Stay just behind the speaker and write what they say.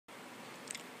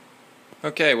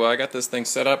Okay, well I got this thing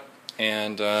set up,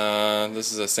 and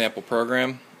this is a sample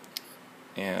program,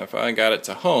 and if I got it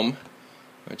to home,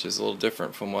 which is a little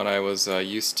different from what I was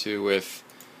used to with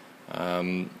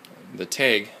the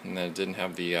TAG, and then it didn't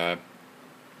have the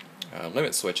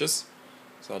limit switches.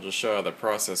 So I'll just show how the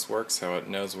process works, how it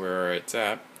knows where it's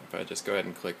at. If I just go ahead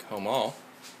and click Home All,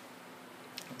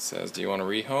 it says, do you want to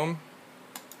rehome?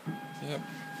 Yep.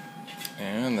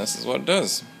 And this is what it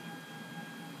does.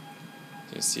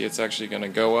 You see it's actually going to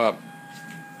go up,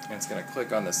 and it's going to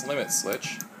click on this limit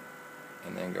switch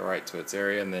and then go right to its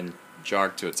area and then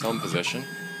jog to its home position.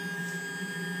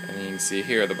 And then you can see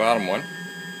here the bottom one,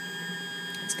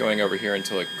 it's going over here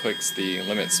until it clicks the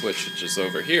limit switch, which is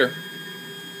over here.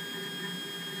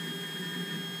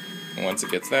 And once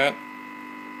it gets that,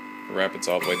 it rapids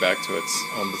all the way back to its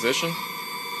home position.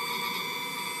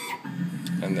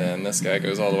 And then this guy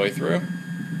goes all the way through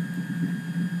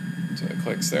until it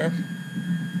clicks there,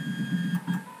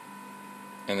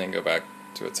 and then go back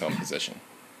to its home position.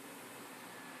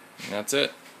 And that's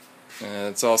it.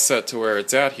 It's all set to where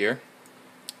it's at here.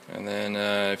 And then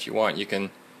if you want, you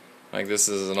can, like, this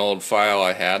is an old file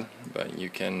I had, but you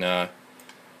can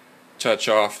touch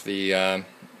off the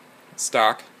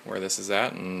stock where this is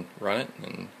at and run it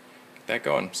and get that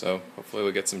going. So hopefully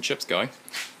we'll get some chips going.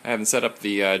 I haven't set up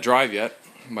the drive yet,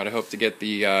 but I hope to get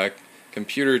the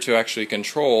computer to actually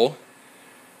control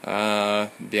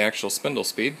the actual spindle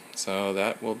speed, so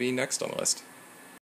that will be next on the list.